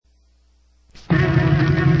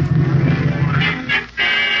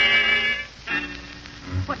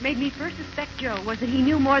Joe was that he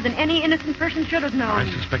knew more than any innocent person should have known.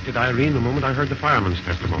 I suspected Irene the moment I heard the fireman's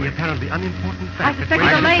testimony. The apparently unimportant fact.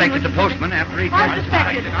 I suspected the postman after he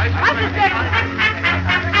testified.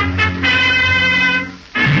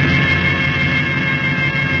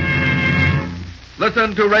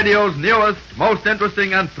 Listen to radio's newest, most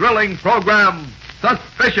interesting and thrilling program,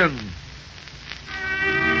 Suspicion.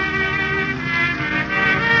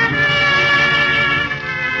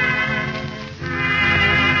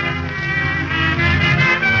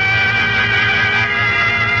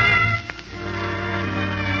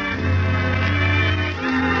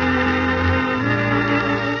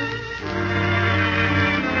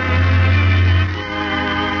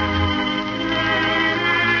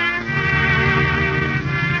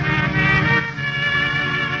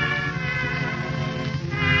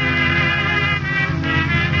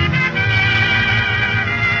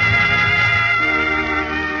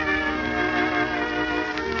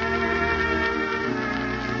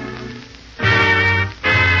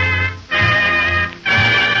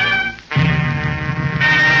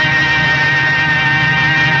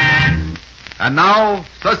 And now,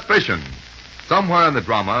 Suspicion. Somewhere in the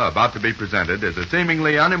drama about to be presented is a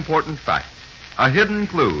seemingly unimportant fact, a hidden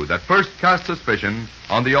clue that first casts suspicion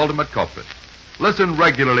on the ultimate culprit. Listen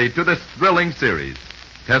regularly to this thrilling series.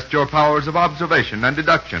 Test your powers of observation and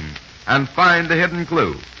deduction and find the hidden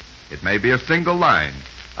clue. It may be a single line,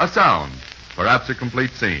 a sound, perhaps a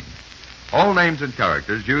complete scene. All names and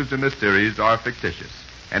characters used in this series are fictitious.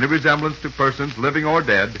 Any resemblance to persons living or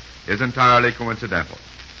dead is entirely coincidental.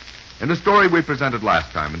 In the story we presented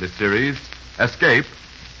last time in this series, Escape,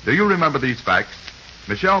 do you remember these facts?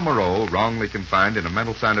 Michel Moreau, wrongly confined in a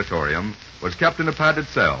mental sanatorium, was kept in a padded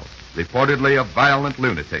cell, reportedly a violent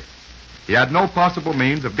lunatic. He had no possible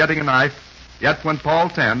means of getting a knife, yet when Paul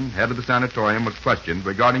Ten, head of the sanatorium, was questioned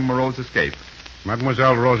regarding Moreau's escape.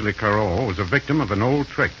 Mademoiselle Rosalie Carreau was a victim of an old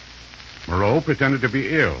trick. Moreau pretended to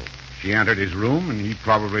be ill. She entered his room, and he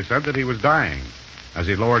probably said that he was dying. As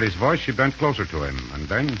he lowered his voice, she bent closer to him, and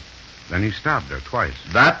then he stabbed her twice.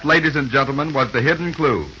 That, ladies and gentlemen, was the hidden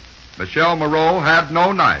clue. Michel Moreau had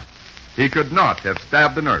no knife. He could not have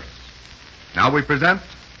stabbed the nurse. Now we present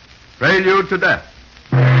Prelude to Death.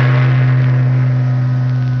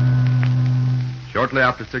 Shortly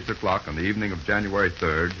after 6 o'clock on the evening of January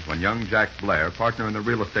 3rd, when young Jack Blair, partner in the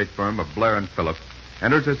real estate firm of Blair and Phillips,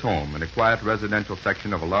 enters his home in a quiet residential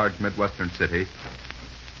section of a large Midwestern city.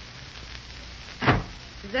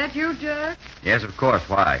 Is that you, Jack? Yes, of course.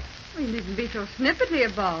 Why? Well, you needn't be so snippety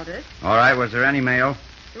about it. All right, was there any mail?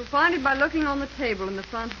 You'll find it by looking on the table in the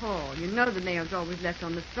front hall. You know the mail's always left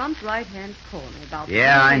on the front right-hand corner.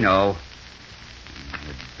 Yeah, I know.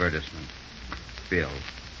 Advertisement. Bill.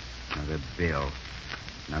 Another bill.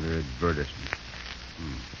 Another advertisement.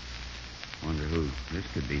 Wonder who this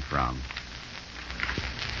could be from.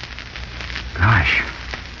 Gosh.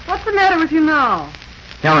 What's the matter with you now?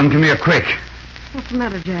 Helen, come here quick. What's the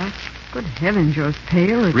matter, Jack? Good heavens, you're as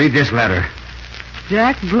pale as... Read this letter.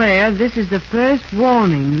 Jack Blair, this is the first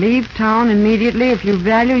warning. Leave town immediately. If you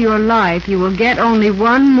value your life, you will get only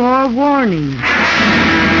one more warning.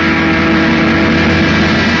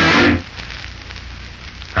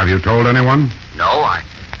 Have you told anyone? No, I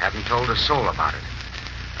haven't told a soul about it.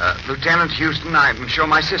 Lieutenant Houston, I'm sure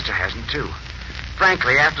my sister hasn't, too.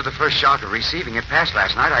 Frankly, after the first shock of receiving it passed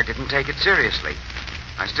last night, I didn't take it seriously.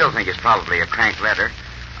 I still think it's probably a crank letter.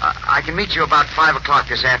 I can meet you about 5 o'clock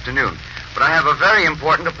this afternoon. But I have a very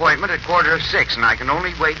important appointment at 5:45, and I can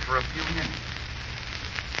only wait for a few minutes.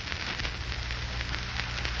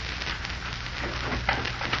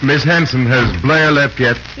 Miss Hanson, has Blair left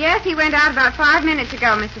yet? Yes, he went out about 5 minutes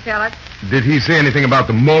ago, Mr. Phillips. Did he say anything about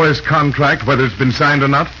the Morris contract, whether it's been signed or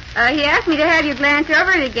not? He asked me to have you glance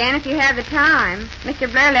over it again if you have the time.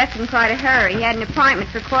 Mr. Blair left in quite a hurry. He had an appointment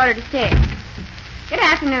for 5:45. Good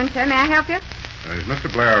afternoon, sir. May I help you? Is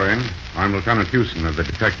Mr. Blair in? I'm Lieutenant Houston of the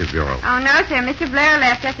Detective Bureau. Oh, no, sir. Mr. Blair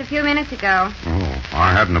left just a few minutes ago. Oh,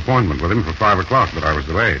 I had an appointment with him for 5 o'clock, but I was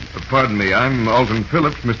delayed. Pardon me, I'm Alton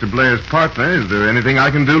Phillips, Mr. Blair's partner. Is there anything I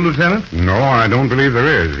can do, Lieutenant? No, I don't believe there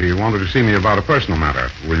is. He wanted to see me about a personal matter.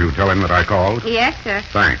 Will you tell him that I called? Yes, sir.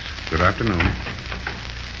 Thanks. Good afternoon.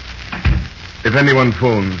 If anyone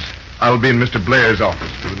phones, I'll be in Mr. Blair's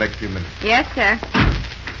office for the next few minutes. Yes, sir.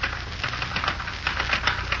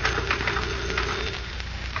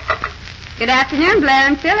 Good afternoon, Blair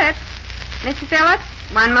and Phillips. Mr. Phillips,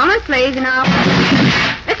 one moment, please, and I'll...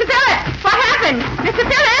 Mr. Phillips, what happened? Mr.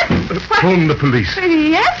 Phillips? Phone the police.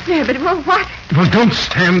 Yes, sir, but what? Well, don't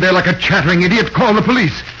stand there like a chattering idiot. Call the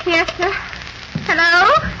police. Yes, sir. Hello?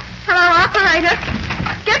 Hello, operator.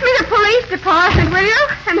 Get Get me the police department, will you?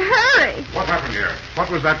 And hurry. What happened here? What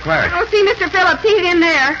was that crash? Oh, see Mr. Phillips. He's in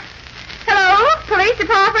there. Hello? Police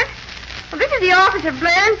department? Well, this is the office of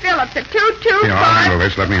Blair and Phillips at 225... Here, I'll handle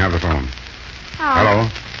this. Let me have the phone. Oh. Hello.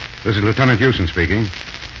 This is Lieutenant Houston speaking.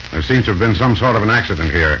 There seems to have been some sort of an accident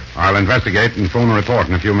here. I'll investigate and phone a report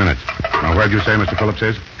in a few minutes. Now, where'd you say Mr. Phillips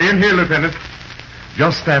is? In here, Lieutenant.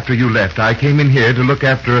 Just after you left, I came in here to look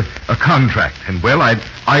after a contract. And, well, I'd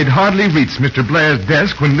hardly reached Mr. Blair's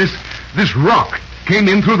desk when this rock came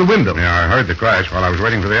in through the window. Yeah, I heard the crash while I was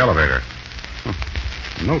waiting for the elevator. Oh,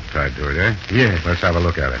 a note tied to it, eh? Yes. Let's have a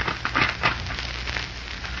look at it.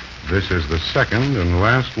 This is the second and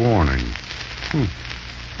last warning.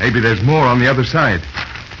 Maybe there's more on the other side.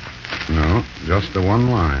 No, just the one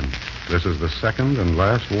line. This is the second and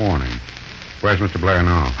last warning. Where's Mr. Blair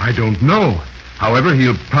now? I don't know. However,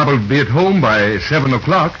 he'll probably be at home by 7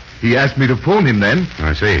 o'clock. He asked me to phone him then.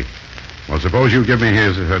 I see. Well, suppose you give me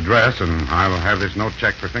his address, and I'll have this note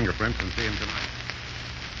checked for fingerprints and see him tonight.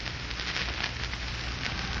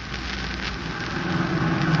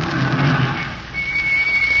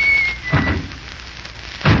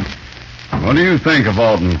 What do you think of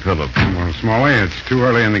Alden Phillips? Well, Smalley, it's too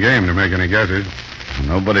early in the game to make any guesses.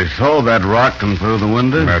 Nobody saw that rock come through the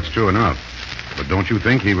window. That's true enough. But don't you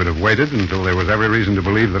think he would have waited until there was every reason to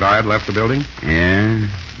believe that I had left the building? Yeah,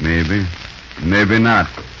 maybe. Maybe not.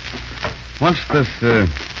 What's this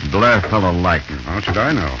Blair fellow like? How should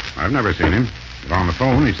I know? I've never seen him. But on the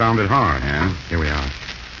phone, he sounded hard. Yeah? Here we are.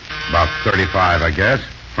 About 35, I guess.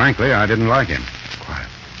 Frankly, I didn't like him. Quiet.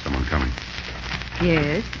 Someone coming.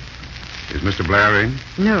 Yes? Is Mr. Blair in?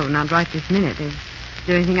 No, not right this minute. Is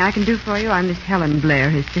there anything I can do for you? I'm Miss Helen Blair,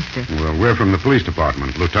 his sister. Well, we're from the police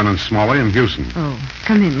department. Lieutenant Smalley and Houston. Oh,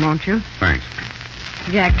 come in, won't you? Thanks.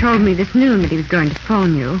 Jack told me this noon that he was going to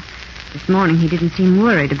phone you. This morning he didn't seem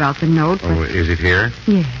worried about the note, but... Oh, is it here?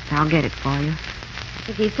 Yes, I'll get it for you. I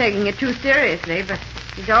think he's taking it too seriously, but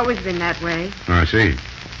he's always been that way. I see. In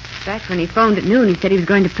fact, when he phoned at noon, he said he was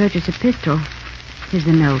going to purchase a pistol. Here's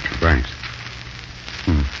the note. Thanks.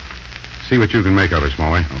 See what you can make of it,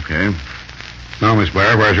 Smalley. Okay. Now, Miss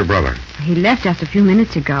Blair, where's your brother? He left just a few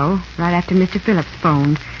minutes ago, right after Mr. Phillips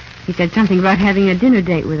phoned. He said something about having a dinner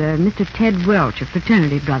date with a Mr. Ted Welch, a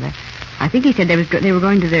fraternity brother. I think he said they were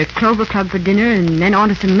going to the Clover Club for dinner and then on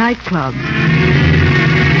to some nightclubs.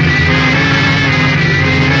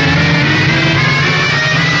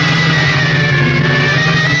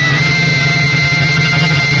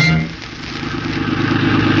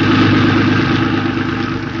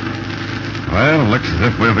 Well, looks as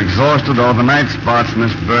if we've exhausted all the night spots,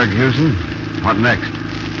 Miss Berghusen. What next?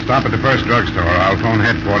 Stop at the first drugstore. I'll phone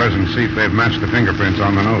headquarters and see if they've matched the fingerprints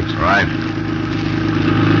on the notes. Right.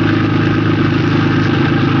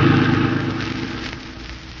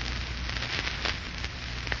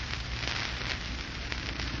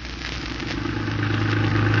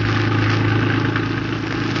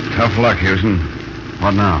 Tough luck, Houston.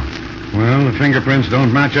 What now? Well, the fingerprints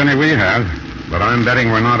don't match any we have. But I'm betting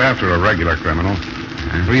we're not after a regular criminal.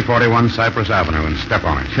 341 Cypress Avenue, and step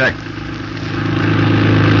on it. Check.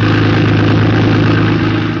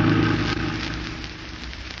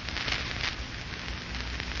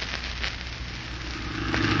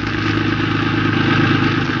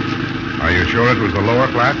 Are you sure it was the lower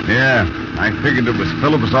flat? Yeah, I figured it was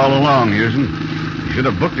Phillips all along, Houston. You should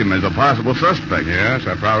have booked him as a possible suspect. Yes,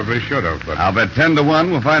 I probably should have, but... I'll bet 10-1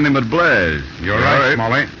 we'll find him at Blair's. You're right,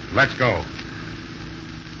 Smalley. Let's go.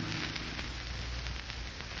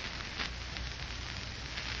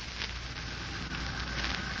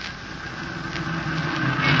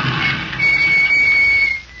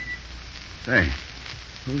 Say,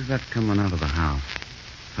 who's that coming out of the house?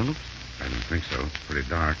 Phillips? I don't think so. It's pretty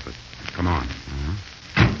dark, but come on.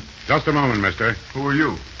 Just a moment, mister. Who are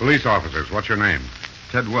you? Police officers. What's your name?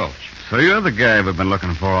 Ted Welch. So you're the guy we've been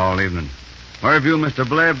looking for all evening. Where have you and Mr.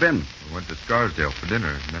 Blair been? We went to Scarsdale for dinner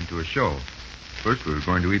and then to a show. First, we were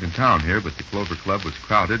going to eat in town here, but the Clover Club was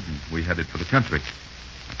crowded, and we headed for the country.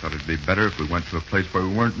 I thought it'd be better if we went to a place where we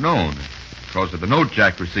weren't known. Because of the note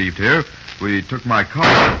Jack received here, we took my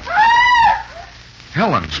car.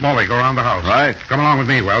 Helen. Smalley, go around the house. Right. Come along with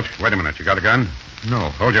me, Welch. Wait a minute. You got a gun? No.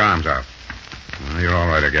 Hold your arms out. Well, you're all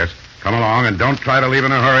right, I guess. Come along, and don't try to leave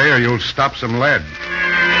in a hurry, or you'll stop some lead.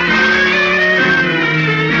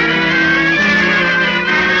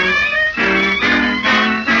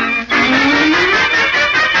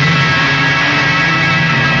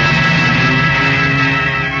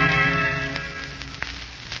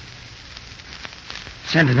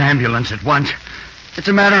 Send an ambulance at once. It's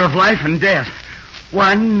a matter of life and death.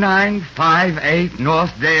 1958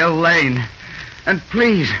 Northdale Lane. And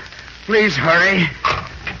please hurry.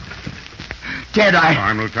 Ted,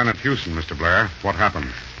 I'm Lieutenant Houston, Mr. Blair. What happened?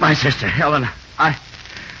 My sister, Helen,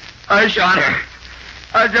 I shot her.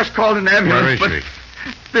 I just called an ambulance. Where is she?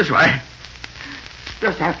 This way.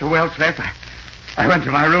 Just after Welch left, I went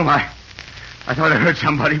to my room. I thought I heard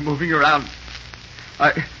somebody moving around.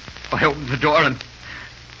 I opened the door and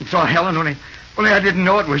saw Helen, only I didn't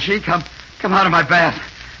know it was she. Come out of my bath.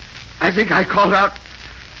 I think I called out,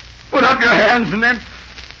 "Put up your hands," and then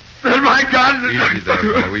my gun. Easy there,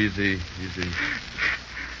 fellow. Easy.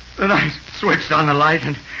 Then I switched on the light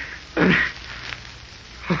and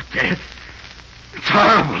oh, Dad, it's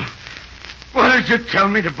horrible. Why did you tell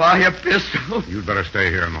me to buy a pistol? You'd better stay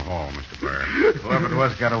here in the hall, Mr. Blair. Whoever it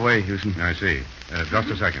was got away, Houston. I see. Just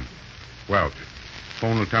a second. Welch,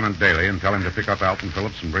 phone Lieutenant Daly and tell him to pick up Alton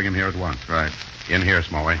Phillips and bring him here at once. Right. In here,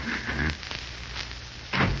 Smalley.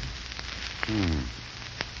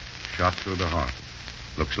 Shot through the heart.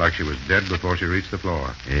 Looks like she was dead before she reached the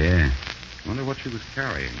floor. Yeah. Wonder what she was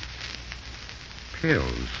carrying.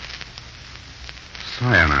 Pills.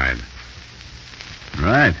 Cyanide.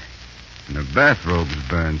 Right. And her bathrobe's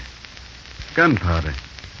burned. Gunpowder.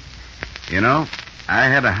 You know, I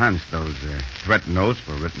had a hunch those threat notes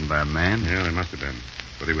were written by a man. Yeah, they must have been.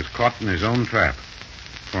 But he was caught in his own trap.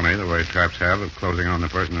 Funny the way traps have of closing on the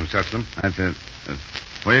person who sets them. That's it.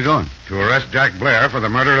 Where you going? To arrest Jack Blair for the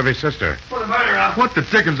murder of his sister. For the murder. What the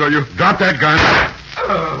dickens are you? Drop that gun.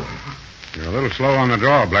 You're a little slow on the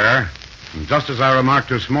draw, Blair. And just as I remarked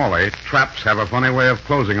to Smalley, traps have a funny way of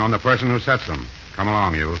closing on the person who sets them. Come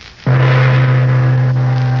along, you.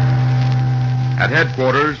 At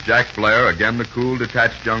headquarters, Jack Blair, again the cool,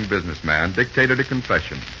 detached young businessman, dictated a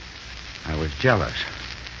confession. I was jealous.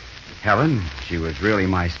 Helen, she was really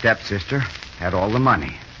my stepsister, had all the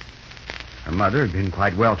money. Her mother had been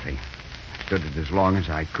quite wealthy. I stood it as long as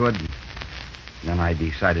I could, and then I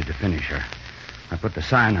decided to finish her. I put the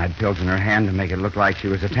cyanide pills in her hand to make it look like she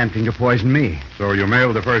was attempting to poison me. So you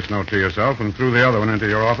mailed the first note to yourself and threw the other one into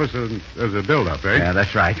your office as a build-up, eh? Yeah,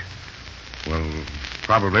 that's right. Well,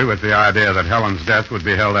 probably with the idea that Helen's death would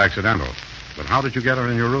be held accidental. But how did you get her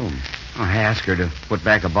in your room? I asked her to put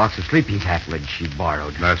back a box of sleeping tablets she'd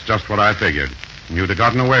borrowed. That's just what I figured. You'd have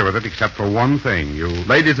gotten away with it except for one thing.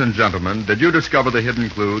 Ladies and gentlemen, did you discover the hidden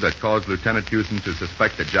clue that caused Lieutenant Houston to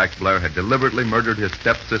suspect that Jack Blair had deliberately murdered his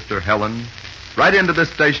stepsister, Helen? Write into this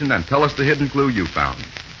station and tell us the hidden clue you found.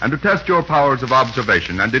 And to test your powers of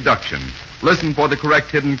observation and deduction, listen for the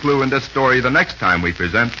correct hidden clue in this story the next time we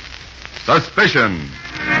present Suspicion.